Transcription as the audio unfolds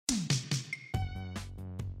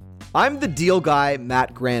I'm the deal guy,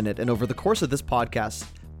 Matt Granite, and over the course of this podcast,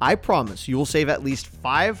 I promise you will save at least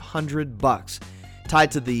 $500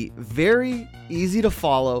 tied to the very easy to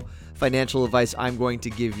follow financial advice I'm going to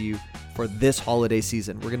give you for this holiday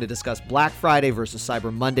season. We're going to discuss Black Friday versus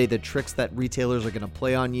Cyber Monday, the tricks that retailers are going to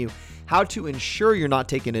play on you, how to ensure you're not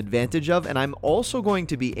taken advantage of, and I'm also going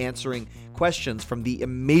to be answering questions from the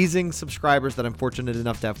amazing subscribers that I'm fortunate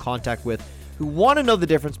enough to have contact with who want to know the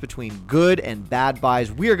difference between good and bad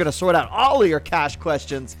buys. We are going to sort out all of your cash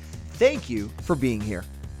questions. Thank you for being here.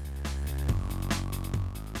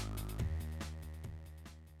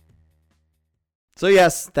 So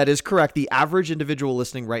yes, that is correct. The average individual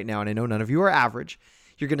listening right now, and I know none of you are average,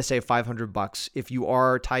 you're going to save $500. If you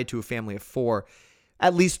are tied to a family of four,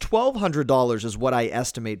 at least $1,200 is what I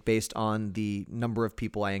estimate based on the number of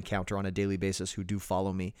people I encounter on a daily basis who do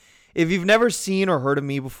follow me. If you've never seen or heard of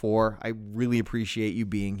me before, I really appreciate you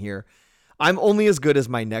being here. I'm only as good as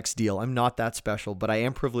my next deal. I'm not that special, but I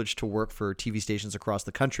am privileged to work for TV stations across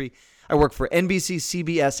the country. I work for NBC,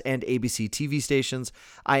 CBS, and ABC TV stations.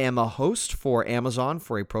 I am a host for Amazon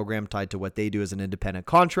for a program tied to what they do as an independent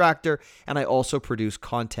contractor, and I also produce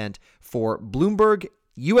content for Bloomberg,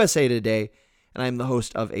 USA Today, and I'm the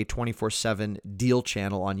host of a 24/7 deal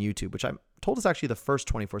channel on YouTube, which I'm told is actually the first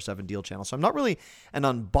 24/7 deal channel. So I'm not really an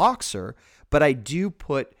unboxer, but I do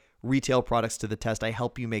put retail products to the test. I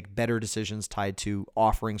help you make better decisions tied to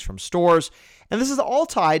offerings from stores. And this is all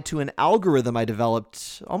tied to an algorithm I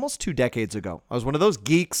developed almost 2 decades ago. I was one of those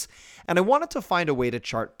geeks, and I wanted to find a way to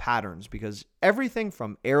chart patterns because everything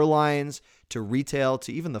from airlines to retail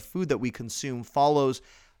to even the food that we consume follows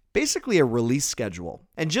basically a release schedule.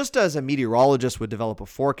 And just as a meteorologist would develop a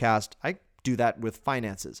forecast, I do that with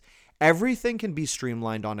finances. Everything can be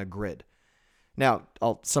streamlined on a grid. Now,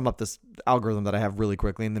 I'll sum up this algorithm that I have really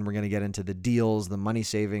quickly, and then we're going to get into the deals, the money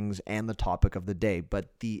savings, and the topic of the day.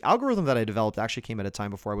 But the algorithm that I developed actually came at a time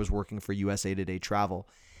before I was working for USA Today Travel.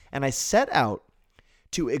 And I set out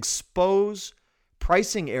to expose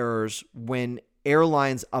pricing errors when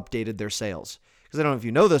airlines updated their sales. Because I don't know if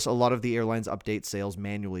you know this, a lot of the airlines update sales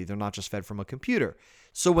manually. They're not just fed from a computer.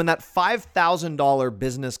 So when that $5,000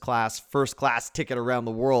 business class, first class ticket around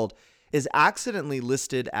the world is accidentally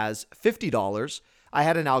listed as $50, I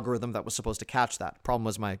had an algorithm that was supposed to catch that. Problem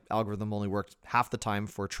was my algorithm only worked half the time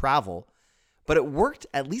for travel, but it worked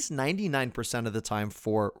at least 99% of the time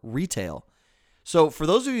for retail. So for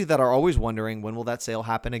those of you that are always wondering, when will that sale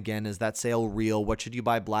happen again? Is that sale real? What should you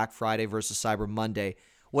buy Black Friday versus Cyber Monday?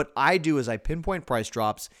 What I do is I pinpoint price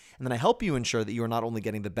drops, and then I help you ensure that you are not only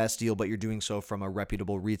getting the best deal, but you're doing so from a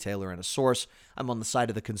reputable retailer and a source. I'm on the side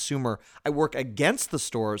of the consumer. I work against the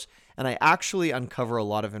stores, and I actually uncover a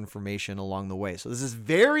lot of information along the way. So this is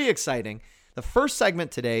very exciting. The first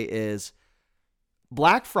segment today is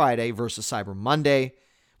Black Friday versus Cyber Monday.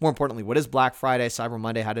 More importantly, what is Black Friday, Cyber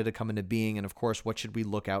Monday? How did it come into being? And of course, what should we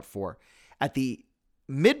look out for? At the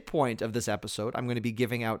midpoint of this episode, I'm going to be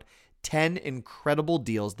giving out 10 incredible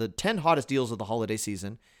deals, the 10 hottest deals of the holiday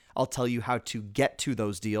season. I'll tell you how to get to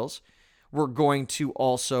those deals. We're going to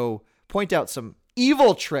also point out some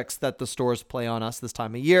evil tricks that the stores play on us this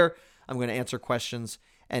time of year. I'm going to answer questions.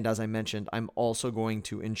 And as I mentioned, I'm also going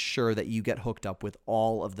to ensure that you get hooked up with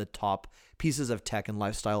all of the top pieces of tech and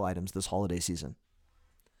lifestyle items this holiday season.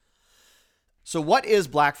 So what is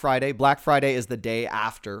Black Friday? Black Friday is the day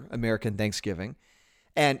after American Thanksgiving.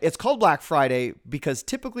 And it's called Black Friday because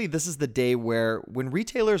typically this is the day where when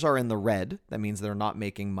retailers are in the red, that means they're not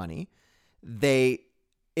making money, they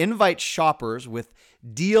invite shoppers with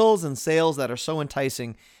deals and sales that are so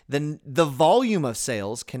enticing, then the volume of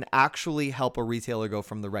sales can actually help a retailer go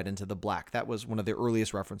from the red into the black. That was one of the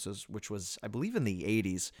earliest references, which was, I believe, in the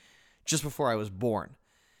 80s, just before I was born.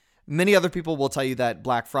 Many other people will tell you that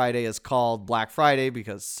Black Friday is called Black Friday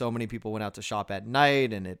because so many people went out to shop at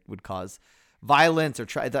night and it would cause violence or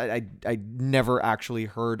I never actually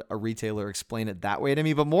heard a retailer explain it that way to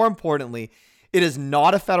me. But more importantly, it is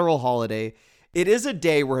not a federal holiday. It is a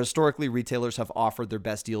day where historically retailers have offered their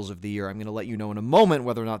best deals of the year. I'm going to let you know in a moment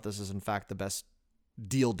whether or not this is in fact the best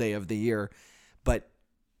deal day of the year. But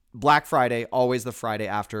Black Friday, always the Friday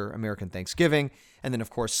after American Thanksgiving. And then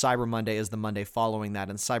of course, Cyber Monday is the Monday following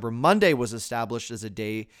that. And Cyber Monday was established as a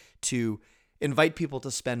day to invite people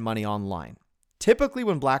to spend money online. Typically,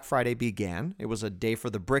 when Black Friday began, it was a day for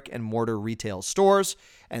the brick and mortar retail stores,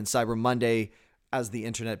 and Cyber Monday, as the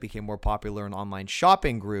internet became more popular and online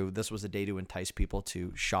shopping grew, this was a day to entice people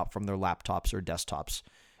to shop from their laptops or desktops.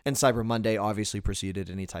 And Cyber Monday obviously preceded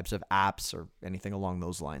any types of apps or anything along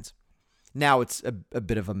those lines. Now it's a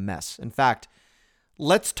bit of a mess. In fact,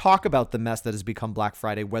 Let's talk about the mess that has become Black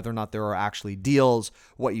Friday, whether or not there are actually deals,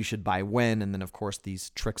 what you should buy when, and then, of course, these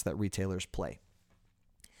tricks that retailers play.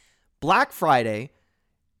 Black Friday,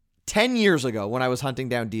 10 years ago when I was hunting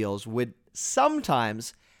down deals, would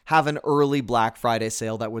sometimes have an early Black Friday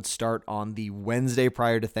sale that would start on the Wednesday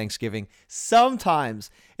prior to Thanksgiving. Sometimes,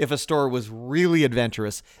 if a store was really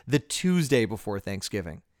adventurous, the Tuesday before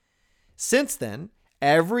Thanksgiving. Since then,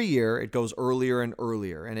 every year it goes earlier and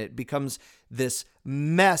earlier, and it becomes this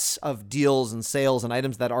mess of deals and sales and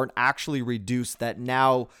items that aren't actually reduced that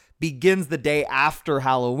now begins the day after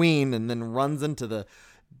Halloween and then runs into the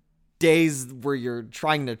days where you're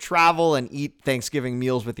trying to travel and eat Thanksgiving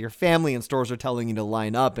meals with your family and stores are telling you to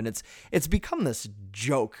line up. And it's become this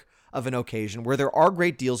joke of an occasion where there are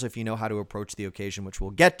great deals if you know how to approach the occasion, which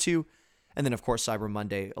we'll get to. And then, of course, Cyber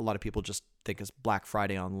Monday, a lot of people just think it's Black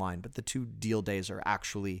Friday online, but the two deal days are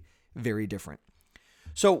actually very different.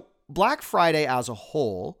 So Black Friday as a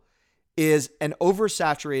whole is an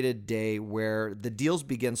oversaturated day where the deals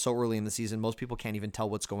begin so early in the season, most people can't even tell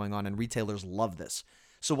what's going on, and retailers love this.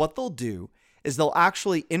 So what they'll do is they'll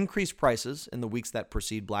actually increase prices in the weeks that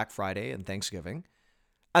precede Black Friday and Thanksgiving,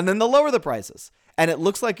 and then they'll lower the prices. And it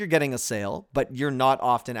looks like you're getting a sale, but you're not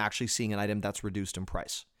often actually seeing an item that's reduced in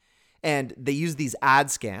price. And they use these ad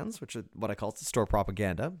scans, which are what I call store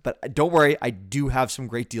propaganda. But don't worry, I do have some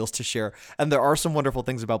great deals to share. And there are some wonderful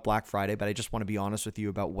things about Black Friday, but I just want to be honest with you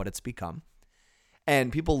about what it's become.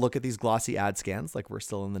 And people look at these glossy ad scans like we're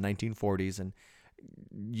still in the 1940s and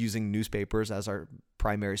using newspapers as our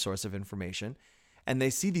primary source of information. And they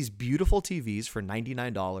see these beautiful TVs for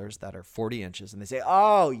 $99 that are 40 inches. And they say,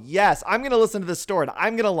 oh, yes, I'm going to listen to this store and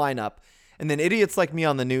I'm going to line up. And then idiots like me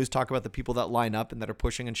on the news talk about the people that line up and that are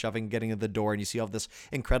pushing and shoving, getting to the door. And you see all this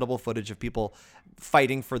incredible footage of people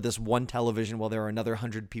fighting for this one television while there are another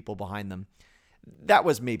 100 people behind them. That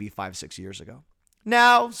was maybe 5-6 years ago.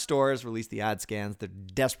 Now stores release the ad scans. They're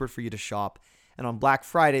desperate for you to shop. And on Black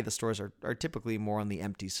Friday, the stores are typically more on the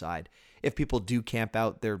empty side. If people do camp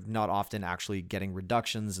out, they're not often actually getting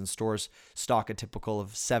reductions, and stores stock a typical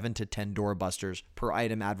of 7 to 10 doorbusters per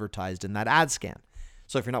item advertised in that ad scan.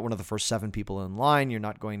 So if you're not one of the first 7 people in line, you're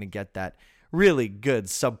not going to get that really good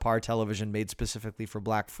subpar television made specifically for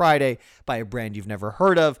Black Friday by a brand you've never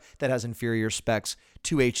heard of that has inferior specs,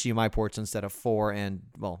 2 HDMI ports instead of 4, and,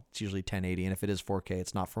 well, it's usually 1080, and if it is 4K,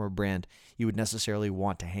 it's not from a brand you would necessarily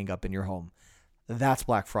want to hang up in your home. That's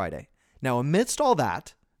Black Friday. Now, amidst all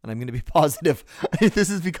that, and I'm going to be positive, this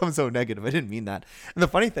has become so negative. I didn't mean that. And the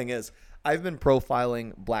funny thing is, I've been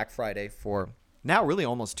profiling Black Friday for now really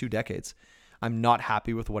almost 2 decades. I'm not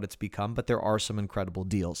happy with what it's become, but there are some incredible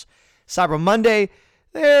deals. Cyber Monday,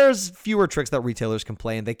 there's fewer tricks that retailers can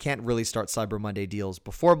play, and they can't really start Cyber Monday deals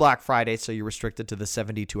before Black Friday, so you're restricted to the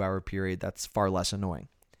 72-hour period. That's far less annoying.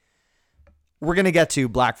 We're going to get to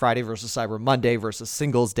Black Friday versus Cyber Monday versus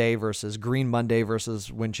Singles Day versus Green Monday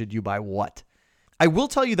versus when should you buy what. I will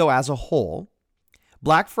tell you, though, as a whole,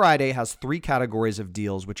 Black Friday has 3 categories of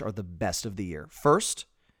deals which are the best of the year. First,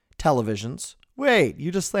 televisions. Wait,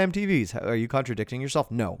 you just slammed TVs. Are you contradicting yourself?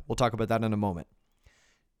 No, we'll talk about that in a moment.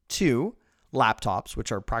 2, laptops,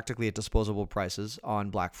 which are practically at disposable prices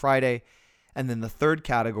on Black Friday. And then the third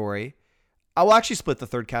category, I will actually split the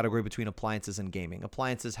third category between appliances and gaming.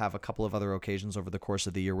 Appliances have a couple of other occasions over the course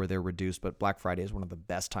of the year where they're reduced, but Black Friday is one of the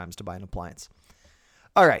best times to buy an appliance.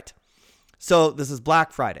 All right, so this is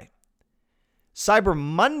Black Friday. Cyber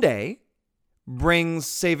Monday brings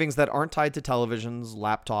savings that aren't tied to televisions,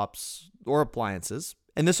 laptops, or appliances.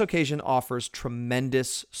 And this occasion offers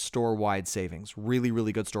tremendous store-wide savings, really,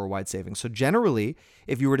 really good store-wide savings. So generally,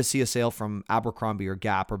 if you were to see a sale from Abercrombie or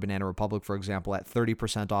Gap or Banana Republic, for example, at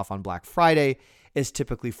 30% off on Black Friday, is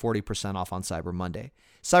typically 40% off on Cyber Monday.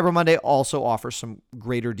 Cyber Monday also offers some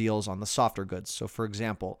greater deals on the softer goods. So for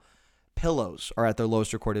example, pillows are at their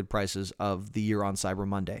lowest recorded prices of the year on Cyber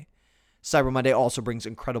Monday. Cyber Monday also brings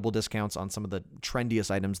incredible discounts on some of the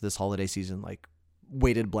trendiest items this holiday season, like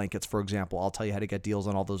weighted blankets, for example. I'll tell you how to get deals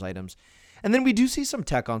on all those items. And then we do see some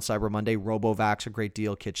tech on Cyber Monday. RoboVax, a great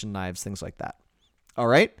deal, kitchen knives, things like that. All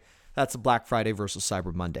right, that's Black Friday versus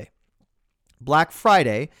Cyber Monday. Black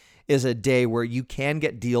Friday is a day where you can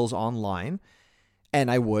get deals online,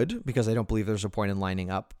 and I would, because I don't believe there's a point in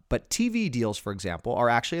lining up. But TV deals, for example, are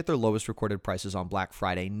actually at their lowest recorded prices on Black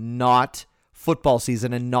Friday, not football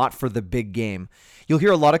season and not for the big game. You'll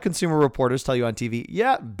hear a lot of consumer reporters tell you on TV,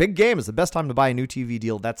 yeah, big game is the best time to buy a new TV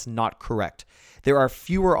deal. That's not correct. There are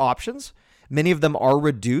fewer options. Many of them are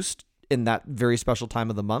reduced in that very special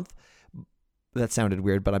time of the month. That sounded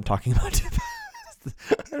weird, but I'm talking about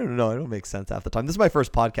I don't know. It don't make sense half the time. This is my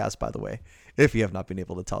first podcast, by the way, if you have not been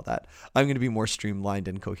able to tell that. I'm going to be more streamlined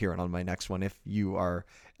and coherent on my next one if you are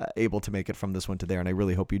able to make it from this one to there. And I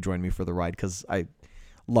really hope you join me for the ride because I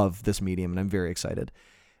love this medium and I'm very excited.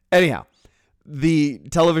 Anyhow, the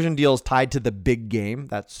television deals tied to the big game,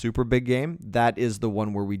 that super big game, that is the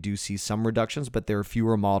one where we do see some reductions, but there are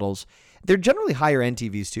fewer models. They're generally higher end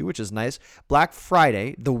TVs too, which is nice. Black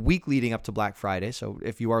Friday, the week leading up to Black Friday, so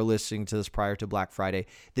if you are listening to this prior to Black Friday,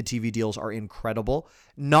 the TV deals are incredible.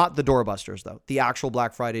 Not the doorbusters, though. The actual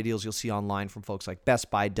Black Friday deals you'll see online from folks like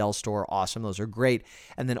Best Buy, Dell Store, awesome. Those are great.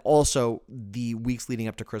 And then also the weeks leading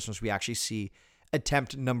up to Christmas, we actually see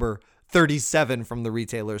attempt number 37 from the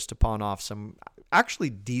retailers to pawn off some actually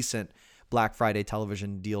decent Black Friday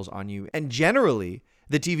television deals on you. And generally,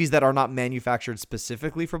 the TVs that are not manufactured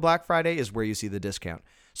specifically for Black Friday is where you see the discount.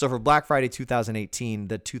 So for Black Friday 2018,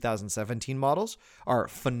 the 2017 models are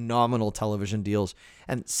phenomenal television deals.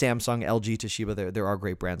 And Samsung, LG, Toshiba, there are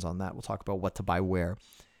great brands on that. We'll talk about what to buy where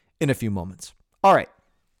in a few moments. All right.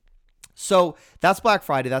 So that's Black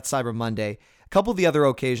Friday. That's Cyber Monday. Couple of the other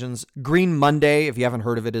occasions, Green Monday, if you haven't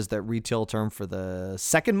heard of it, is that retail term for the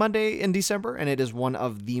second Monday in December, and it is one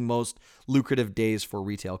of the most lucrative days for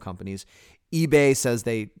retail companies. eBay says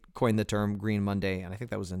they coined the term Green Monday, and I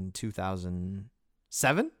think that was in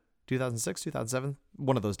 2007, 2006, 2007,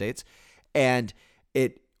 one of those dates, and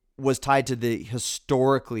it was tied to the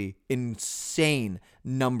historically insane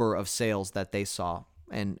number of sales that they saw.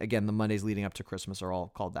 And again, the Mondays leading up to Christmas are all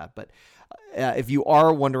called that. But if you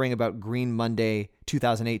are wondering about Green Monday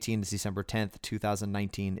 2018, it's December 10th.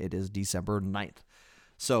 2019, it is December 9th.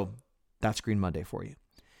 So that's Green Monday for you.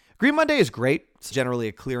 Green Monday is great. It's generally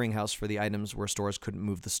a clearinghouse for the items where stores couldn't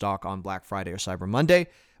move the stock on Black Friday or Cyber Monday,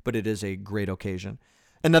 but it is a great occasion.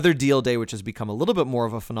 Another deal day, which has become a little bit more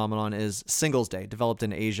of a phenomenon, is Singles Day, developed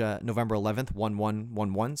in Asia, November 11th,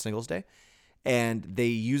 1111, Singles Day. And they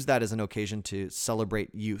use that as an occasion to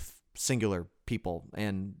celebrate youth, singular people,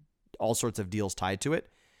 and all sorts of deals tied to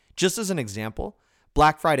it. Just as an example,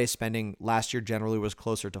 Black Friday spending last year generally was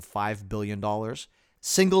closer to $5 billion.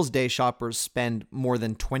 Singles Day shoppers spend more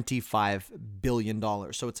than $25 billion.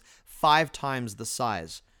 So it's 5 times the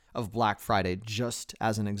size of Black Friday, just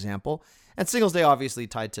as an example. And Singles Day obviously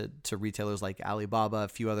tied to retailers like Alibaba. A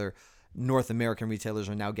few other North American retailers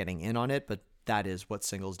are now getting in on it, but that is what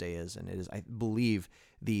Singles Day is. And it is, I believe,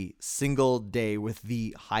 the single day with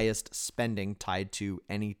the highest spending tied to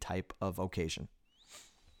any type of occasion.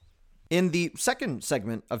 In the second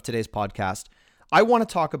segment of today's podcast, I want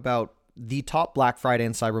to talk about the top Black Friday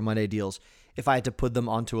and Cyber Monday deals if I had to put them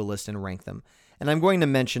onto a list and rank them. And I'm going to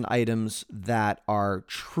mention items that are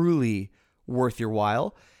truly worth your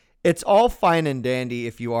while. It's all fine and dandy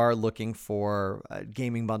if you are looking for a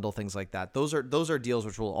gaming bundle, things like that. Those are deals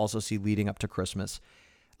which we'll also see leading up to Christmas.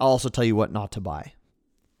 I'll also tell you what not to buy.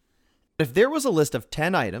 If there was a list of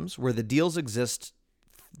 10 items where the deals exist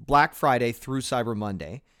Black Friday through Cyber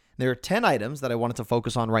Monday, there are 10 items that I wanted to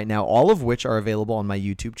focus on right now, all of which are available on my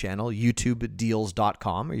YouTube channel,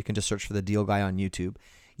 youtubedeals.com, or you can just search for the Deal Guy on YouTube.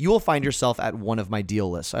 You will find yourself at one of my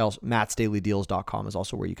deal lists. mattsdailydeals.com is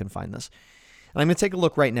also where you can find this. And I'm going to take a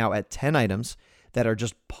look right now at 10 items that are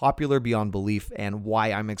just popular beyond belief and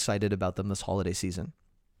why I'm excited about them this holiday season.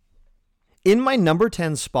 In my number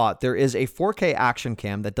 10 spot, there is a 4K action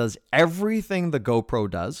cam that does everything the GoPro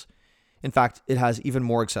does. In fact, it has even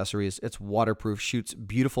more accessories. It's waterproof, shoots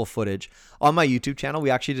beautiful footage. On my YouTube channel, we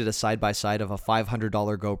actually did a side-by-side of a $500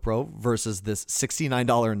 GoPro versus this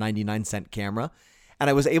 $69.99 camera. And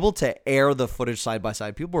I was able to air the footage side by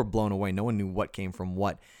side. People were blown away. No one knew what came from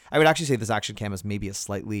what. I would actually say this action cam is maybe a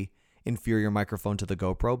slightly inferior microphone to the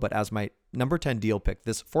GoPro, but as my number 10 deal pick,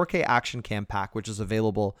 this 4K action cam pack, which is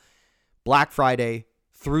available Black Friday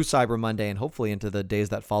through Cyber Monday and hopefully into the days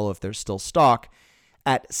that follow if there's still stock,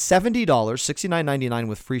 at $70, $69.99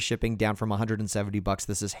 with free shipping, down from $170.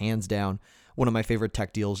 This is hands down one of my favorite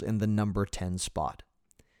tech deals in the number 10 spot.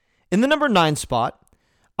 In the number 9 spot,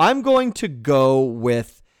 I'm going to go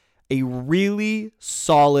with a really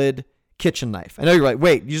solid kitchen knife. I know you're like,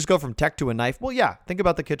 wait, you just go from tech to a knife? Well, yeah, think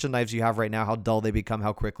about the kitchen knives you have right now, how dull they become,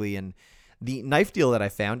 how quickly. And the knife deal that I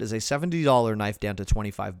found is a $70 knife down to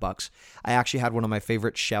 $25. I actually had one of my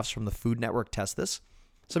favorite chefs from the Food Network test this.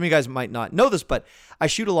 Some of you guys might not know this, but I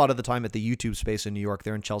shoot a lot of the time at the YouTube space in New York.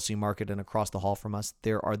 They're in Chelsea Market, and across the hall from us,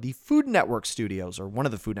 there are the Food Network studios, or one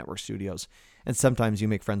of the Food Network studios. And sometimes you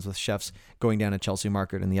make friends with chefs going down to Chelsea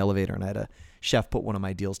Market in the elevator, and I had a chef put one of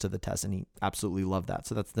my deals to the test, and he absolutely loved that.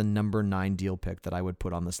 So that's the number 9 deal pick that I would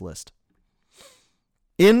put on this list.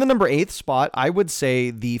 In the number 8th spot, I would say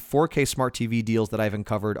the 4K smart TV deals that I've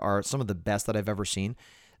uncovered are some of the best that I've ever seen.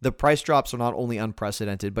 The price drops are not only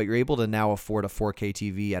unprecedented, but you're able to now afford a 4K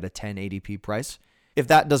TV at a 1080p price. If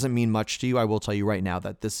that doesn't mean much to you, I will tell you right now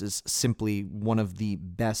that this is simply one of the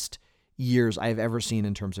best years I've ever seen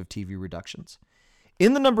in terms of TV reductions.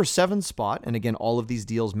 In the number 7 spot, and again, all of these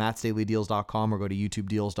deals, mattsdailydeals.com or go to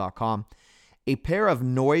youtubedeals.com, a pair of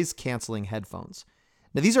noise-canceling headphones.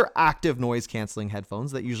 Now, these are active noise-canceling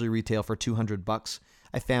headphones that usually retail for $200.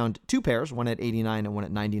 I found 2 pairs, one at $89 and one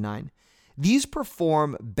at $99. These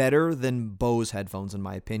perform better than Bose headphones, in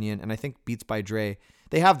my opinion, and I think Beats by Dre,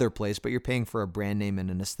 they have their place, but you're paying for a brand name and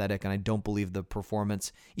an aesthetic, and I don't believe the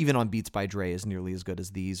performance, even on Beats by Dre, is nearly as good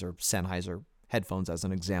as these or Sennheiser headphones as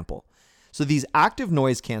an example. So these active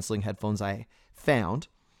noise-canceling headphones I found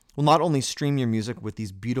will not only stream your music with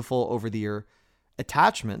these beautiful over-the-ear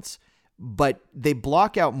attachments, but they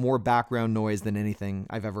block out more background noise than anything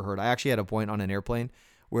I've ever heard. I actually had a point on an airplane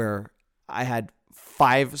where I had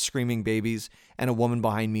 5 screaming babies and a woman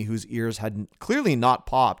behind me whose ears had clearly not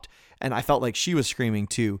popped, and I felt like she was screaming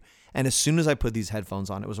too. And as soon as I put these headphones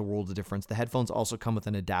on, it was a world of difference. The headphones also come with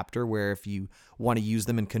an adapter where if you want to use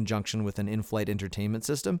them in conjunction with an in-flight entertainment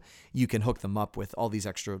system, you can hook them up with all these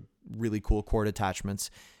extra really cool cord attachments,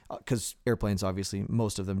 because airplanes, obviously,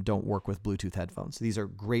 most of them don't work with Bluetooth headphones. These are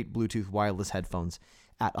great Bluetooth wireless headphones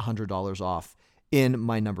at $100 off in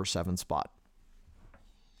my number 7 spot.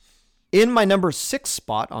 In my number 6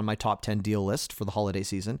 spot on my top 10 deal list for the holiday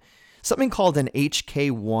season, something called an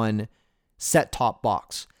HK1 set-top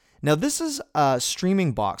box. Now, this is a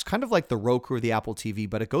streaming box, kind of like the Roku or the Apple TV,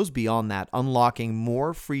 but it goes beyond that, unlocking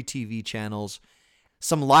more free TV channels,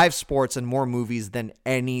 some live sports, and more movies than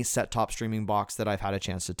any set-top streaming box that I've had a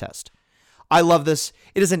chance to test. I love this.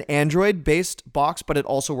 It is an Android-based box, but it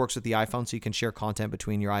also works with the iPhone, so you can share content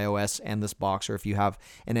between your iOS and this box, or if you have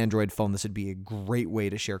an Android phone, this would be a great way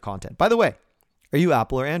to share content. By the way, are you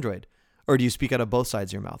Apple or Android? Or do you speak out of both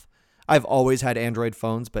sides of your mouth? I've always had Android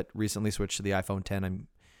phones, but recently switched to the iPhone 10. I'm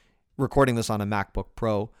recording this on a MacBook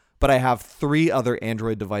Pro, but I have 3 other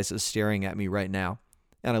Android devices staring at me right now,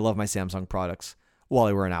 and I love my Samsung products while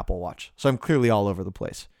I wear an Apple Watch. So I'm clearly all over the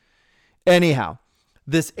place. Anyhow,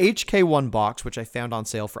 this HK1 box, which I found on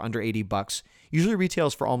sale for under $80, usually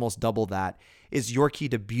retails for almost double that, is your key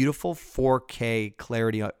to beautiful 4K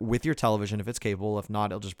clarity with your television if it's capable. If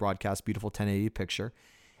not, it'll just broadcast beautiful 1080 picture.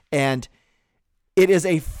 And it is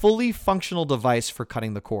a fully functional device for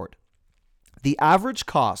cutting the cord. The average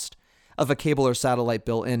cost of a cable or satellite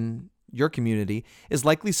bill in your community is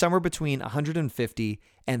likely somewhere between $150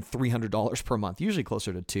 and $300 per month, usually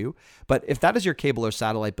closer to $200. But if that is your cable or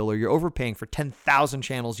satellite bill, or you're overpaying for 10,000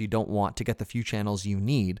 channels you don't want to get the few channels you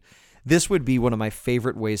need, this would be one of my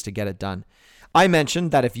favorite ways to get it done. I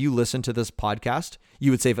mentioned that if you listen to this podcast,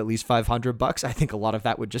 you would save at least $500. I think a lot of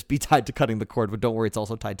that would just be tied to cutting the cord, but don't worry, it's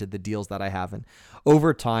also tied to the deals that I have. And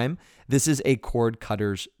over time, this is a cord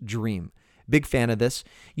cutter's dream. Big fan of this.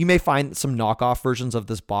 You may find some knockoff versions of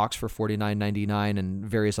this box for $49.99 and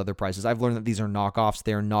various other prices. I've learned that these are knockoffs.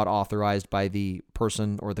 They are not authorized by the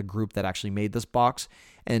person or the group that actually made this box,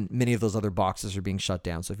 and many of those other boxes are being shut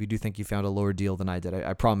down. So if you do think you found a lower deal than I did,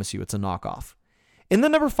 I promise you it's a knockoff. In the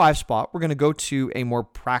number 5 spot, we're going to go to a more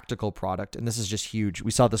practical product, and this is just huge.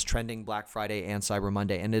 We saw this trending Black Friday and Cyber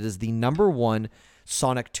Monday, and it is the number 1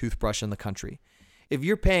 sonic toothbrush in the country. If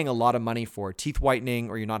you're paying a lot of money for teeth whitening,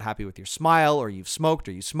 or you're not happy with your smile, or you've smoked,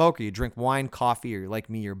 or you smoke, or you drink wine, coffee, or you're like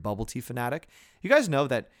me, you're a bubble tea fanatic, you guys know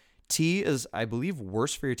that tea is, I believe,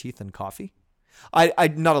 worse for your teeth than coffee.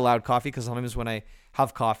 I'm not allowed coffee because sometimes when I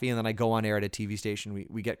have coffee and then I go on air at a TV station,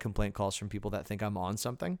 we get complaint calls from people that think I'm on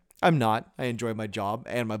something. I'm not. I enjoy my job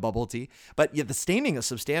and my bubble tea, but yet the staining is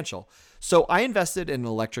substantial. So I invested in an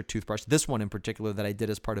electric toothbrush, this one in particular that I did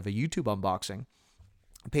as part of a YouTube unboxing.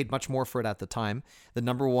 I paid much more for it at the time. The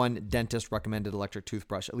number 1 dentist recommended electric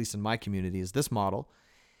toothbrush, at least in my community, is this model.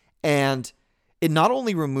 And it not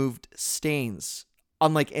only removed stains,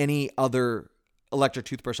 unlike any other electric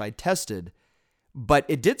toothbrush I tested, but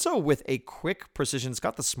it did so with a quick precision. It's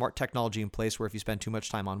got the smart technology in place where if you spend too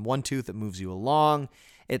much time on one tooth, it moves you along.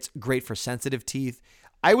 It's great for sensitive teeth.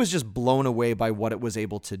 I was just blown away by what it was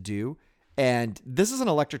able to do. And this is an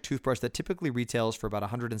electric toothbrush that typically retails for about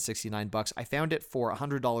 $169. I found it for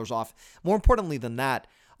 $100 off. More importantly than that,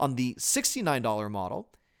 on the $69 model,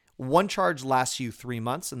 one charge lasts you 3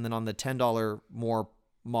 months. And then on the $10 more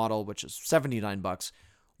model, which is $79,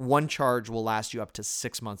 one charge will last you up to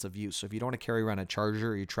 6 months of use. So if you don't want to carry around a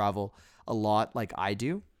charger or you travel a lot like I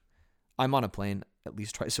do, I'm on a plane at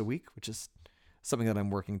least twice a week, which is something that I'm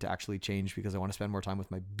working to actually change because I want to spend more time with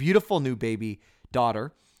my beautiful new baby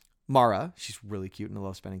daughter, Mara. She's really cute and I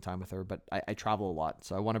love spending time with her, but I travel a lot.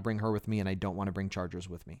 So I want to bring her with me and I don't want to bring chargers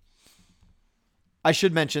with me. I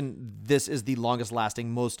should mention this is the longest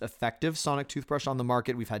lasting, most effective sonic toothbrush on the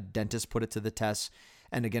market. We've had dentists put it to the test.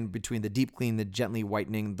 And again, between the deep clean, the gently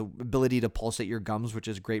whitening, the ability to pulsate your gums, which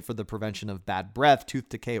is great for the prevention of bad breath, tooth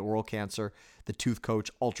decay, oral cancer, the Tooth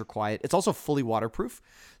Coach, ultra quiet. It's also fully waterproof.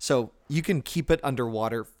 So you can keep it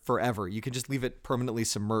underwater forever. You can just leave it permanently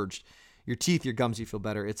submerged. Your teeth, your gums, you feel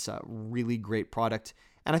better. It's a really great product.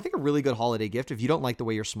 And I think a really good holiday gift. If you don't like the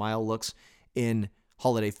way your smile looks in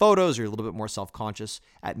holiday photos, or you're a little bit more self-conscious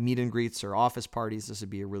at meet and greets or office parties, this would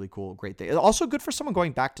be a really cool, great thing. It's also good for someone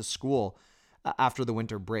going back to school after the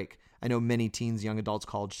winter break. I know many teens, young adults,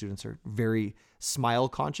 college students are very smile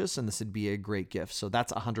conscious, and this would be a great gift. So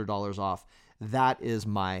that's $100 off. That is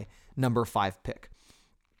my number 5 pick.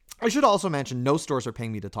 I should also mention no stores are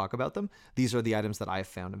paying me to talk about them. These are the items that I've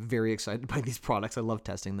found. I'm very excited by these products. I love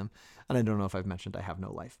testing them. And I don't know if I've mentioned I have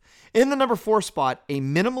no life. In the number 4 spot, a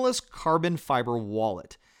minimalist carbon fiber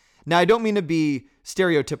wallet. Now, I don't mean to be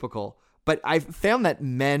stereotypical, but I've found that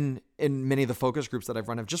men in many of the focus groups that I've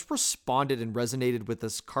run have just responded and resonated with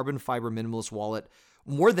this carbon fiber minimalist wallet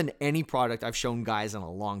more than any product I've shown guys in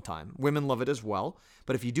a long time. Women love it as well.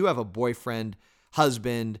 But if you do have a boyfriend,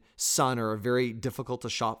 husband, son, or a very difficult to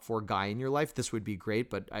shop for guy in your life, this would be great.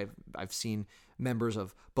 But I've seen members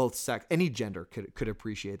of both sex, any gender could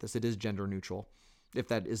appreciate this. It is gender neutral, if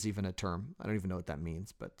that is even a term. I don't even know what that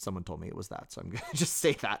means, but someone told me it was that, so I'm going to just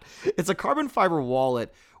say that. It's a carbon fiber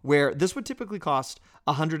wallet where this would typically cost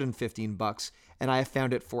 $115, and I have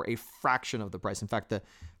found it for a fraction of the price. In fact, the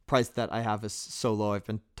price that I have is so low, I've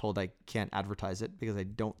been told I can't advertise it because I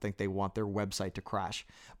don't think they want their website to crash.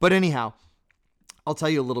 But anyhow, I'll tell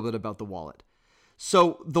you a little bit about the wallet.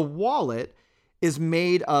 So the wallet is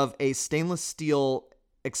made of a stainless steel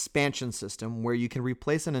expansion system where you can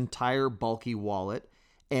replace an entire bulky wallet.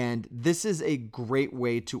 And this is a great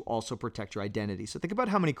way to also protect your identity. So think about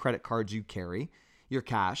how many credit cards you carry, your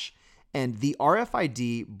cash, and the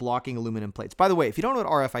RFID blocking aluminum plates. By the way, if you don't know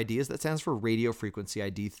what RFID is, that stands for radio frequency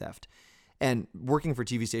ID theft. And working for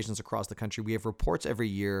TV stations across the country, we have reports every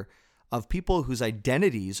year of people whose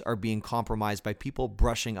identities are being compromised by people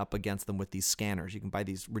brushing up against them with these scanners. You can buy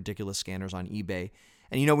these ridiculous scanners on eBay.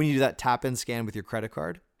 And you know when you do that tap-in scan with your credit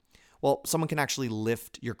card? Well, someone can actually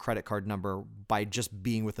lift your credit card number by just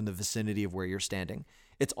being within the vicinity of where you're standing.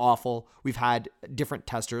 It's awful. We've had different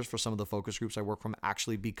testers for some of the focus groups I work from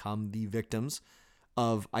actually become the victims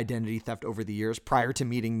of identity theft over the years prior to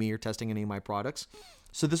meeting me or testing any of my products.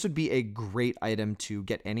 So this would be a great item to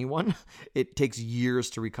get anyone. It takes years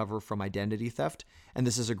to recover from identity theft, and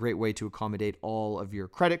this is a great way to accommodate all of your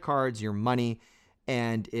credit cards, your money,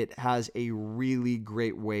 and it has a really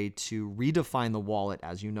great way to redefine the wallet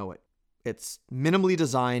as you know it. It's minimally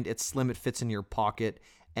designed, it's slim, it fits in your pocket,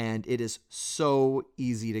 and it is so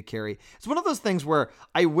easy to carry. It's one of those things where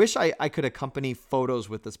I wish I could accompany photos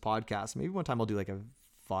with this podcast. Maybe one time I'll do like a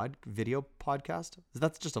video podcast.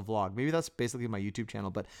 That's just a vlog. Maybe that's basically my YouTube channel,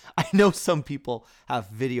 but I know some people have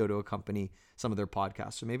video to accompany some of their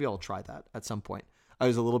podcasts. So maybe I'll try that at some point. I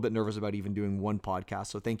was a little bit nervous about even doing one podcast.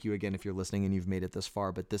 So thank you again if you're listening and you've made it this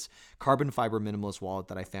far. But this carbon fiber minimalist wallet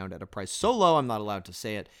that I found at a price so low, I'm not allowed to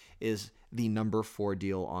say it, is the number 4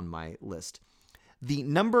 deal on my list. The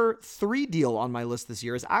number 3 deal on my list this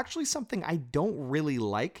year is actually something I don't really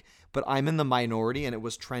like, but I'm in the minority and it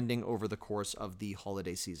was trending over the course of the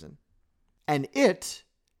holiday season. And it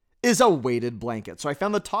is a weighted blanket. So I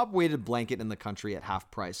found the top weighted blanket in the country at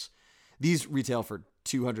half price. These retail for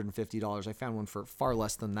 $250. I found one for far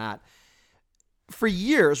less than that. For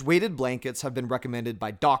years, weighted blankets have been recommended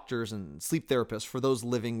by doctors and sleep therapists for those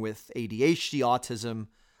living with ADHD, autism,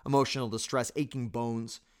 emotional distress, aching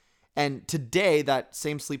bones. And today, that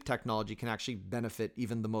same sleep technology can actually benefit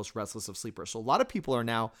even the most restless of sleepers. So a lot of people are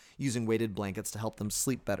now using weighted blankets to help them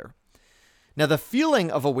sleep better. Now, the feeling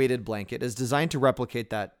of a weighted blanket is designed to replicate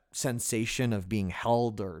that sensation of being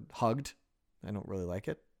held or hugged. I don't really like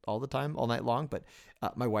it all the time, all night long, but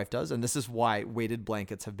my wife does. And this is why weighted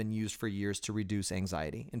blankets have been used for years to reduce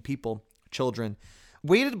anxiety in people, children.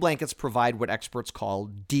 Weighted blankets provide what experts call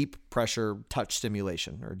deep pressure touch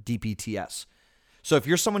stimulation, or DPTS. So if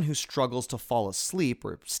you're someone who struggles to fall asleep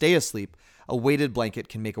or stay asleep, a weighted blanket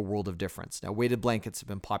can make a world of difference. Now, weighted blankets have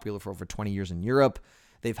been popular for over 20 years in Europe.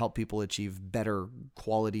 They've helped people achieve better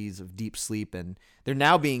qualities of deep sleep, and they're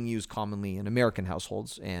now being used commonly in American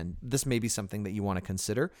households, and this may be something that you want to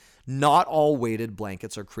consider. Not all weighted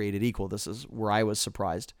blankets are created equal. This is where I was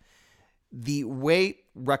surprised. The weight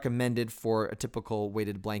recommended for a typical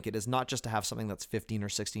weighted blanket is not just to have something that's 15 or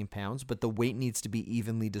 16 pounds, but the weight needs to be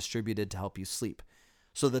evenly distributed to help you sleep.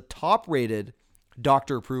 So the top rated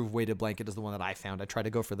doctor-approved weighted blanket is the one that I found. I try to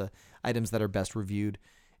go for the items that are best reviewed,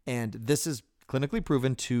 and this is clinically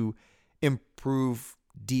proven to improve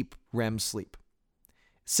deep REM sleep.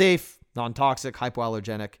 Safe, non-toxic,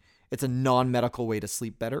 hypoallergenic. It's a non-medical way to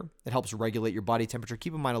sleep better. It helps regulate your body temperature.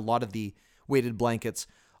 Keep in mind, a lot of the weighted blankets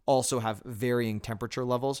also have varying temperature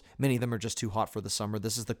levels. Many of them are just too hot for the summer.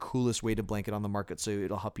 This is the coolest weighted blanket on the market, so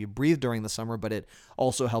it'll help you breathe during the summer, but it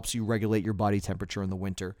also helps you regulate your body temperature in the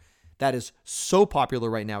winter. That is so popular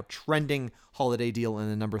right now, trending holiday deal in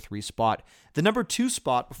the number 3 spot. The number 2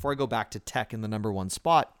 spot, before I go back to tech in the number 1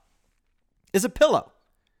 spot, is a pillow.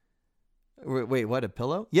 Wait, what, a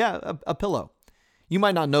pillow? Yeah, a pillow. You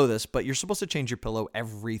might not know this, but you're supposed to change your pillow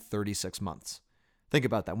every 36 months. Think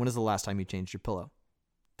about that. When is the last time you changed your pillow?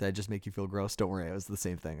 Did I just make you feel gross? Don't worry, it was the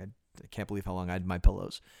same thing. I can't believe how long I had my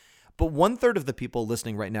pillows. But 1/3 of the people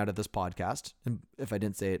listening right now to this podcast, and if I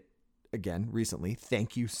didn't say it again recently,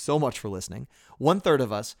 thank you so much for listening. 1/3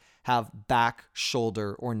 of us have back,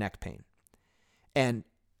 shoulder, or neck pain. And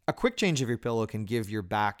a quick change of your pillow can give your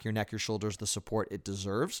back, your neck, your shoulders the support it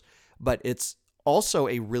deserves, but it's also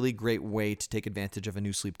a really great way to take advantage of a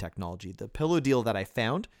new sleep technology. The pillow deal that I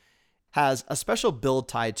found has a special build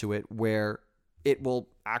tied to it where it will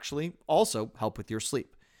actually also help with your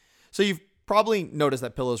sleep. So you've probably noticed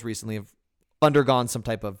that pillows recently have undergone some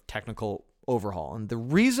type of technical overhaul. And the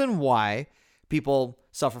reason why people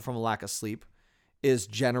suffer from a lack of sleep is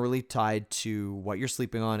generally tied to what you're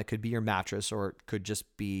sleeping on. It could be your mattress, or it could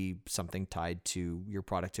just be something tied to your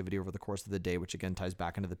productivity over the course of the day, which again ties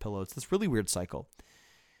back into the pillow. It's this really weird cycle.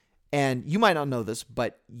 And you might not know this,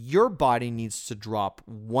 but your body needs to drop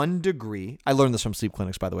 1 degree. I learned this from sleep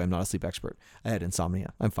clinics, by the way. I'm not a sleep expert. I had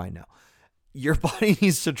insomnia. I'm fine now. Your body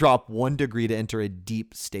needs to drop 1 degree to enter a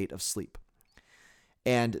deep state of sleep.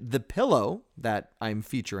 And the pillow that I'm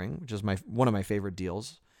featuring, which is one of my favorite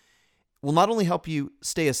deals, will not only help you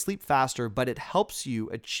stay asleep faster, but it helps you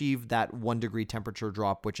achieve that 1 degree temperature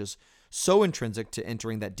drop, which is so intrinsic to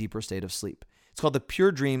entering that deeper state of sleep. It's called the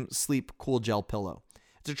Pure Dream Sleep Cool Gel Pillow.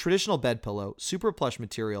 It's a traditional bed pillow, super plush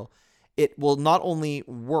material. It will not only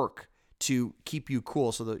work to keep you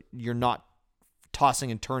cool so that you're not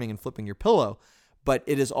tossing and turning and flipping your pillow, but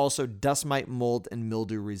it is also dust mite, mold, and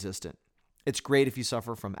mildew resistant. It's great if you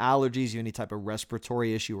suffer from allergies, you have any type of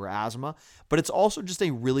respiratory issue or asthma, but it's also just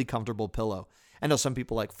a really comfortable pillow. I know some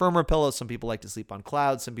people like firmer pillows, some people like to sleep on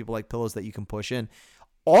clouds, some people like pillows that you can push in.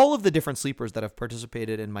 All of the different sleepers that have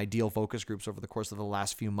participated in my deal focus groups over the course of the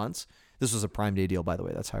last few months, this was a Prime Day deal, by the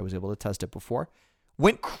way, that's how I was able to test it before,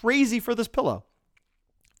 went crazy for this pillow.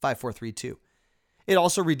 5432. It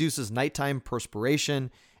also reduces nighttime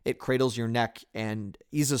perspiration. It cradles your neck and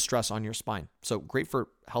eases stress on your spine. So great for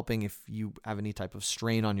helping if you have any type of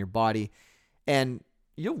strain on your body. And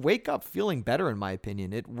you'll wake up feeling better, in my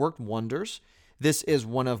opinion. It worked wonders. This is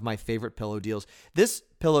one of my favorite pillow deals. This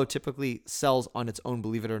pillow typically sells on its own,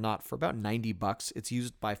 believe it or not, for about $90. It's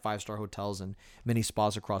used by 5-star hotels and many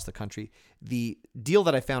spas across the country. The deal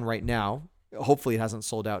that I found right now, hopefully it hasn't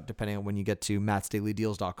sold out depending on when you get to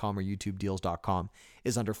mattsdailydeals.com or youtubedeals.com,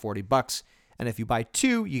 is under $40. And if you buy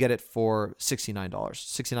 2, you get it for $69,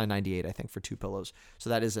 $69.98, I think, for 2 pillows. So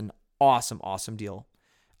that is an awesome, awesome deal.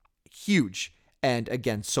 Huge. And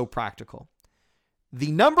again, so practical.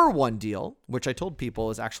 The number 1 deal, which I told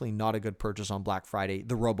people is actually not a good purchase on Black Friday,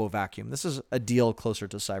 the Robo Vacuum. This is a deal closer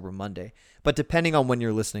to Cyber Monday. But depending on when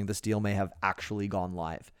you're listening, this deal may have actually gone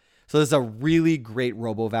live. So there's a really great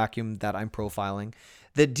Robo Vacuum that I'm profiling.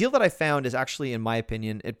 The deal that I found is actually, in my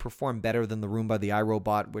opinion, it performed better than the Roomba, the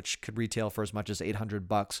iRobot, which could retail for as much as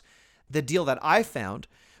 $800. The deal that I found,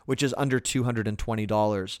 which is under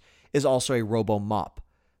 $220, is also a Robo Mop.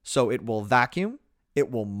 So it will vacuum, it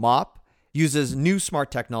will mop, uses new smart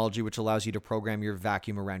technology, which allows you to program your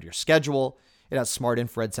vacuum around your schedule. It has smart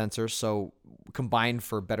infrared sensors, so combined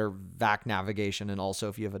for better vac navigation. And also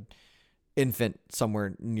if you have an infant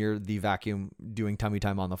somewhere near the vacuum doing tummy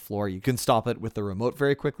time on the floor, you can stop it with the remote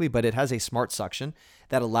very quickly, but it has a smart suction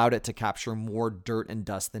that allowed it to capture more dirt and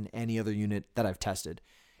dust than any other unit that I've tested.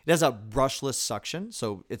 It has a brushless suction,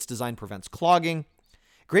 so its design prevents clogging.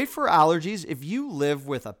 Great for allergies. If you live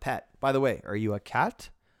with a pet, by the way, are you a cat,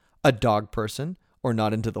 a dog person, or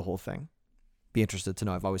not into the whole thing? Be interested to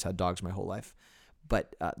know. I've always had dogs my whole life.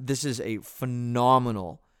 But this is a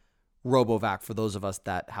phenomenal RoboVac for those of us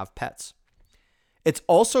that have pets. It's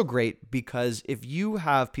also great because if you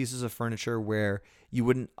have pieces of furniture where you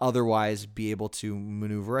wouldn't otherwise be able to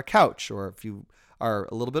maneuver a couch, or if you are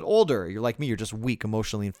a little bit older, you're like me, you're just weak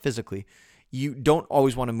emotionally and physically, you don't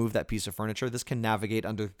always want to move that piece of furniture. This can navigate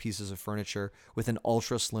under pieces of furniture with an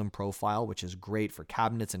ultra slim profile, which is great for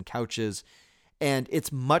cabinets and couches. And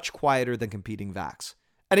it's much quieter than competing vacs.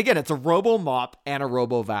 And again, it's a Robo Mop and a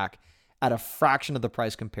Robo Vac at a fraction of the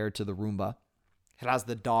price compared to the Roomba. It has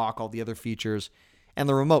the dock, all the other features, and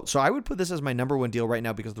the remote. So I would put this as my number one deal right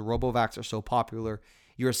now because the RoboVacs are so popular.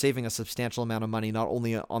 You're saving a substantial amount of money, not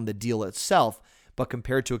only on the deal itself, but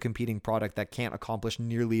compared to a competing product that can't accomplish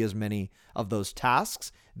nearly as many of those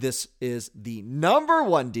tasks. This is the number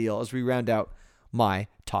one deal as we round out my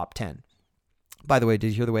top 10. By the way, did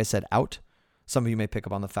you hear the way I said out? Some of you may pick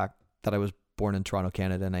up on the fact that I was born in Toronto,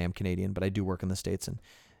 Canada, and I am Canadian, but I do work in the States and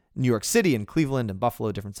New York City and Cleveland and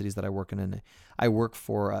Buffalo, different cities that I work in. And I work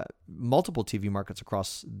for multiple TV markets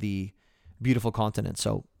across the beautiful continent.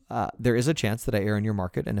 So there is a chance that I air in your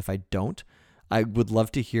market. And if I don't, I would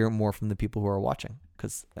love to hear more from the people who are watching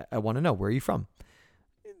because I want to know, where are you from?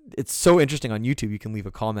 It's so interesting on YouTube. You can leave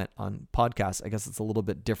a comment. On podcasts, I guess it's a little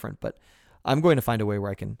bit different, but I'm going to find a way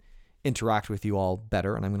where I can interact with you all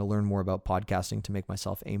better. And I'm going to learn more about podcasting to make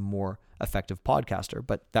myself a more effective podcaster.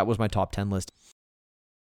 But that was my top 10 list.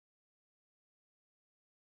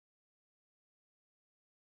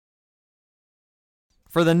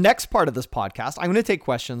 For the next part of this podcast, I'm going to take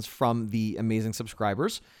questions from the amazing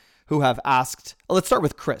subscribers who have asked. Let's start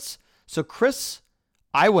with Chris. So Chris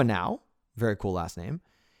Iwanow, very cool last name.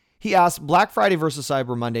 He asked, Black Friday versus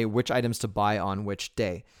Cyber Monday, which items to buy on which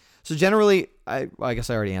day? So generally, I guess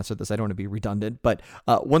I already answered this. I don't want to be redundant, but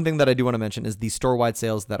one thing that I do want to mention is the store-wide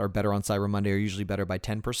sales that are better on Cyber Monday are usually better by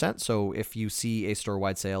 10%. So if you see a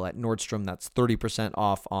store-wide sale at Nordstrom that's 30%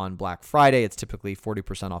 off on Black Friday, it's typically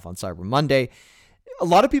 40% off on Cyber Monday. A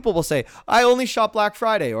lot of people will say, I only shop Black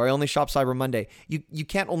Friday or I only shop Cyber Monday. You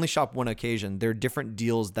can't only shop one occasion. There are different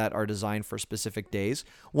deals that are designed for specific days.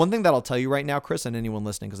 One thing that I'll tell you right now, Chris, and anyone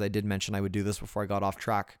listening, because I did mention I would do this before I got off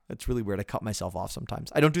track. It's really weird. I cut myself off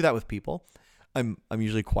sometimes. I don't do that with people. I'm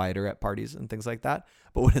usually quieter at parties and things like that.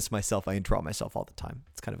 But when it's myself, I interrupt myself all the time.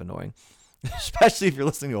 It's kind of annoying. Especially if you're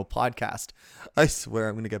listening to a podcast. I swear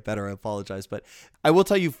I'm going to get better. I apologize. But I will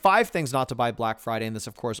tell you 5 things not to buy Black Friday. And this,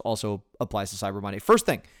 of course, also applies to Cyber Monday. First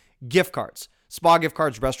thing, gift cards. Spa gift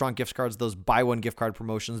cards, restaurant gift cards, those buy one gift card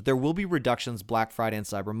promotions. There will be reductions Black Friday and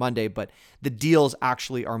Cyber Monday, but the deals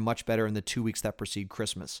actually are much better in the 2 weeks that precede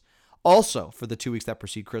Christmas. Also, for the 2 weeks that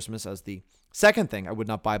precede Christmas, as the second thing, I would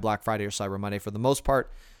not buy Black Friday or Cyber Monday. For the most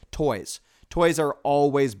part, toys. Toys are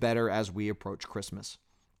always better as we approach Christmas.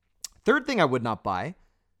 Third thing I would not buy,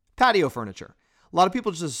 patio furniture. A lot of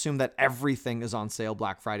people just assume that everything is on sale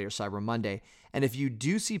Black Friday or Cyber Monday. And if you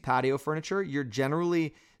do see patio furniture, you're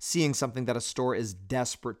generally seeing something that a store is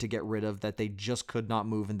desperate to get rid of, that they just could not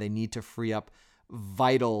move and they need to free up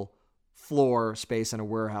vital floor space in a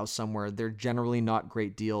warehouse somewhere. They're generally not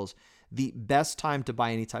great deals. The best time to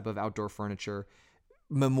buy any type of outdoor furniture,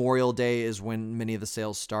 Memorial Day is when many of the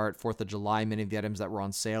sales start. 4th of July, many of the items that were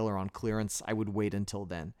on sale or on clearance, I would wait until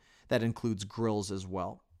then. That includes grills as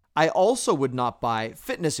well. I also would not buy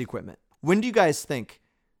fitness equipment. When do you guys think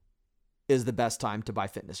is the best time to buy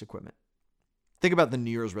fitness equipment? Think about the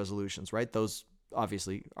New Year's resolutions, right? Those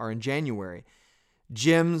obviously are in January.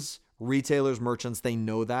 Gyms, retailers, merchants, they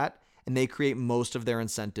know that, and they create most of their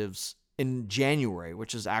incentives in January,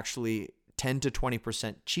 which is actually 10 to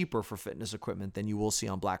 20% cheaper for fitness equipment than you will see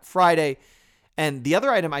on Black Friday. And the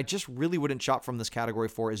other item I just really wouldn't shop from this category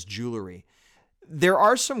for is jewelry. There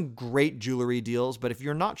are some great jewelry deals, but if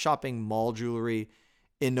you're not shopping mall jewelry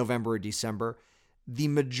in November or December, the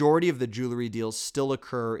majority of the jewelry deals still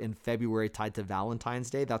occur in February tied to Valentine's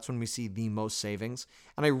Day. That's when we see the most savings.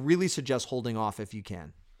 And I really suggest holding off if you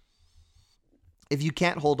can. If you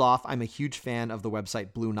can't hold off, I'm a huge fan of the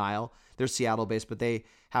website Blue Nile. They're Seattle-based, but they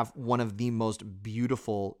have one of the most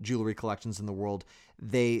beautiful jewelry collections in the world.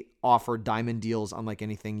 They offer diamond deals unlike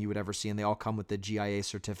anything you would ever see, and they all come with the GIA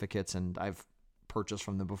certificates, and I've purchased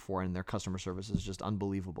from them before, and their customer service is just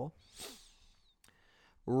unbelievable.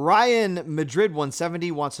 Ryan Madrid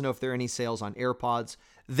 170 wants to know if there are any sales on AirPods.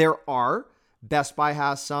 There are. Best Buy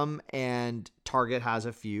has some, and Target has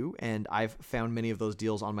a few, and I've found many of those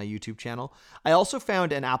deals on my YouTube channel. I also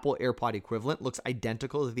found an Apple AirPod equivalent. Looks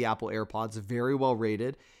identical to the Apple AirPods, very well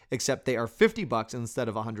rated, except they are $50 instead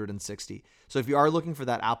of $160. So if you are looking for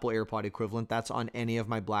that Apple AirPod equivalent, that's on any of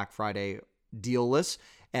my Black Friday deal lists,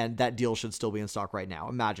 and that deal should still be in stock right now.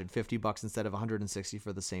 Imagine $50 instead of $160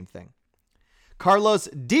 for the same thing. Carlos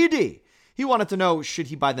Didi, he wanted to know, should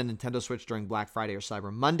he buy the Nintendo Switch during Black Friday or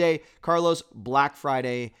Cyber Monday? Carlos, Black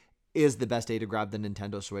Friday is the best day to grab the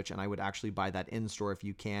Nintendo Switch, and I would actually buy that in-store if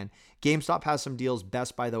you can. GameStop has some deals.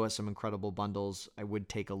 Best Buy, though, has some incredible bundles. I would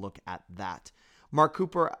take a look at that. Mark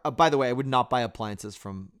Cooper, by the way, I would not buy appliances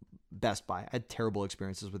from Best Buy. I had terrible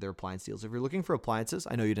experiences with their appliance deals. If you're looking for appliances,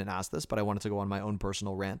 I know you didn't ask this, but I wanted to go on my own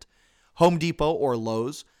personal rant. Home Depot or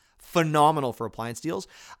Lowe's, phenomenal for appliance deals.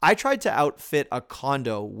 I tried to outfit a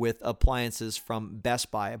condo with appliances from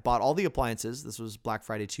Best Buy. I bought all the appliances. This was Black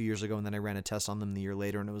Friday 2 years ago, and then I ran a test on them the year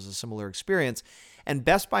later, and it was a similar experience. And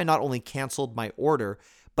Best Buy not only canceled my order,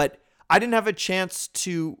 but I didn't have a chance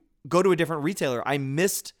to go to a different retailer. I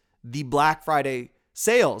missed the Black Friday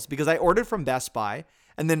sales because I ordered from Best Buy,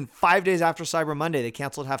 and then 5 days after Cyber Monday, they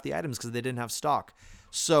canceled half the items because they didn't have stock.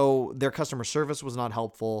 So their customer service was not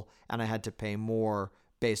helpful, and I had to pay more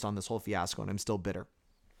based on this whole fiasco, and I'm still bitter.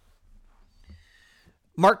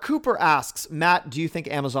 Mark Cooper asks, Matt, do you think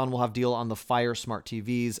Amazon will have deal on the Fire Smart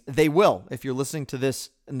TVs? They will. If you're listening to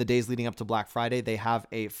this in the days leading up to Black Friday, they have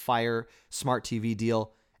a Fire Smart TV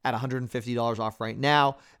deal at $150 off right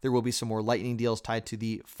now. There will be some more lightning deals tied to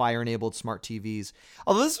the Fire-enabled smart TVs.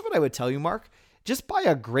 Although this is what I would tell you, Mark. Just buy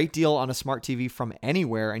a great deal on a smart TV from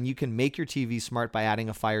anywhere, and you can make your TV smart by adding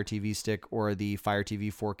a Fire TV stick or the Fire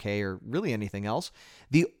TV 4K or really anything else.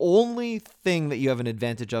 The only thing that you have an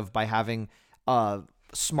advantage of by having a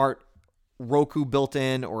smart Roku built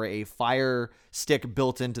in or a Fire stick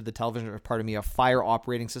built into the television, or a Fire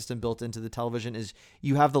operating system built into the television, is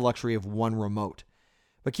you have the luxury of one remote.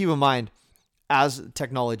 But keep in mind, as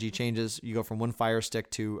technology changes, you go from one Fire Stick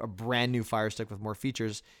to a brand new Fire Stick with more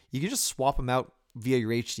features. You can just swap them out via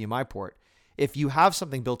your HDMI port. If you have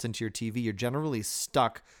something built into your TV, you're generally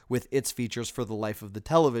stuck with its features for the life of the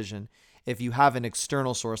television. If you have an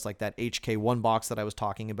external source like that HK1 box that I was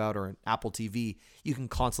talking about, or an Apple TV, you can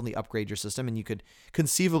constantly upgrade your system, and you could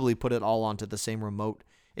conceivably put it all onto the same remote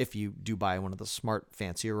if you do buy one of the smart,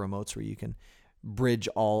 fancier remotes where you can bridge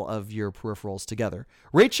all of your peripherals together.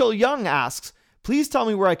 Rachel Young asks, please tell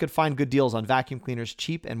me where I could find good deals on vacuum cleaners,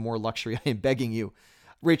 cheap and more luxury. I am begging you.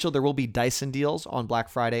 Rachel, there will be Dyson deals on Black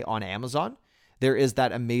Friday on Amazon. There is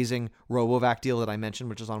that amazing RoboVac deal that I mentioned,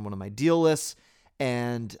 which is on one of my deal lists.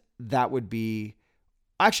 And that would be...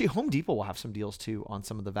 Actually, Home Depot will have some deals too on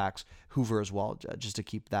some of the vacs. Hoover as well, just to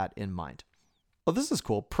keep that in mind. Oh, this is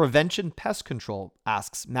cool. Prevention Pest Control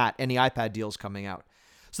asks, Matt, any iPad deals coming out?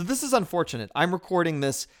 So this is unfortunate. I'm recording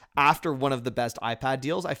this after one of the best iPad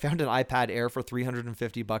deals. I found an iPad Air for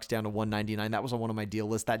 $350 down to $199. That was on one of my deal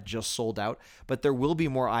lists that just sold out, but there will be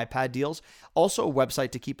more iPad deals. Also a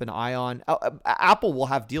website to keep an eye on. Apple will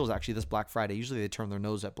have deals actually this Black Friday. Usually they turn their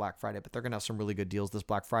nose at Black Friday, but they're going to have some really good deals this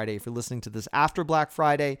Black Friday. If you're listening to this after Black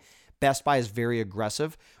Friday, Best Buy is very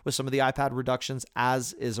aggressive with some of the iPad reductions,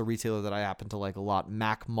 as is a retailer that I happen to like a lot,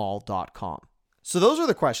 macmall.com. So those are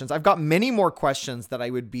the questions. I've got many more questions that I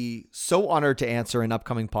would be so honored to answer in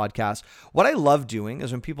upcoming podcasts. What I love doing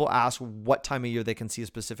is when people ask what time of year they can see a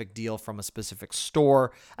specific deal from a specific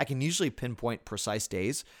store, I can usually pinpoint precise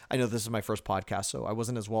days. I know this is my first podcast, so I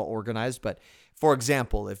wasn't as well organized. But for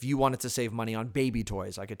example, if you wanted to save money on baby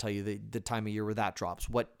toys, I could tell you the time of year where that drops.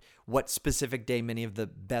 What specific day many of the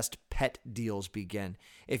best pet deals begin.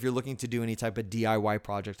 If you're looking to do any type of DIY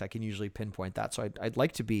project, I can usually pinpoint that. So I'd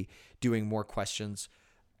like to be doing more questions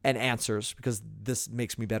and answers because this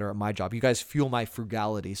makes me better at my job. You guys fuel my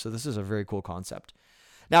frugality, so this is a very cool concept.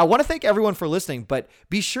 Now, I want to thank everyone for listening, but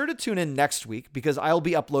be sure to tune in next week because I'll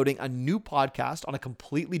be uploading a new podcast on a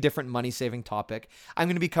completely different money-saving topic. I'm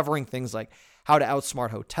going to be covering things like how to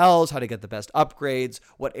outsmart hotels, how to get the best upgrades,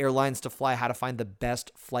 what airlines to fly, how to find the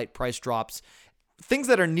best flight price drops, things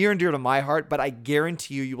that are near and dear to my heart, but I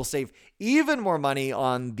guarantee you will save even more money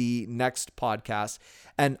on the next podcast.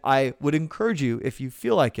 And I would encourage you, if you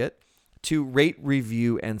feel like it, to rate,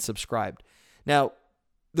 review, and subscribe. Now,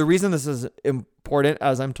 the reason this is important,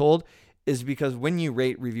 as I'm told, is because when you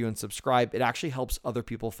rate, review, and subscribe, it actually helps other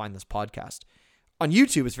people find this podcast. On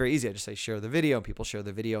YouTube, it's very easy. I just say share the video, and people share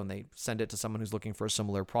the video, and they send it to someone who's looking for a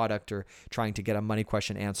similar product or trying to get a money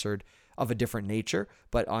question answered of a different nature.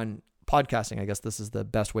 But on podcasting, I guess this is the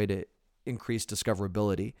best way to increase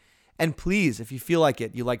discoverability. And please, if you feel like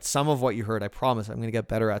it, you liked some of what you heard, I promise I'm going to get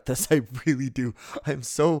better at this. I really do. I'm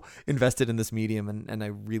so invested in this medium, and I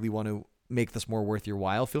really want to make this more worth your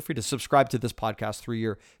while. Feel free to subscribe to this podcast through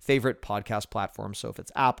your favorite podcast platform. So if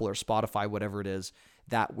it's Apple or Spotify, whatever it is,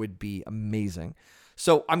 that would be amazing.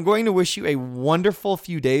 So I'm going to wish you a wonderful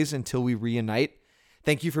few days until we reunite.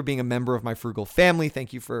 Thank you for being a member of my frugal family.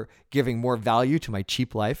 Thank you for giving more value to my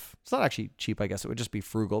cheap life. It's not actually cheap, I guess it would just be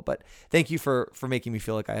frugal, but thank you for making me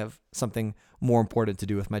feel like I have something more important to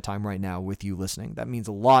do with my time right now with you listening. That means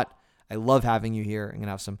a lot. I love having you here. I'm going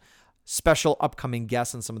to have some special upcoming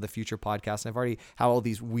guests in some of the future podcasts. And I've already had all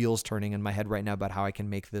these wheels turning in my head right now about how I can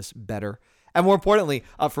make this better. And more importantly,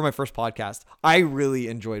 for my first podcast, I really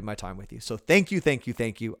enjoyed my time with you. So thank you, thank you,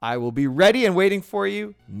 thank you. I will be ready and waiting for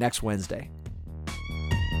you next Wednesday.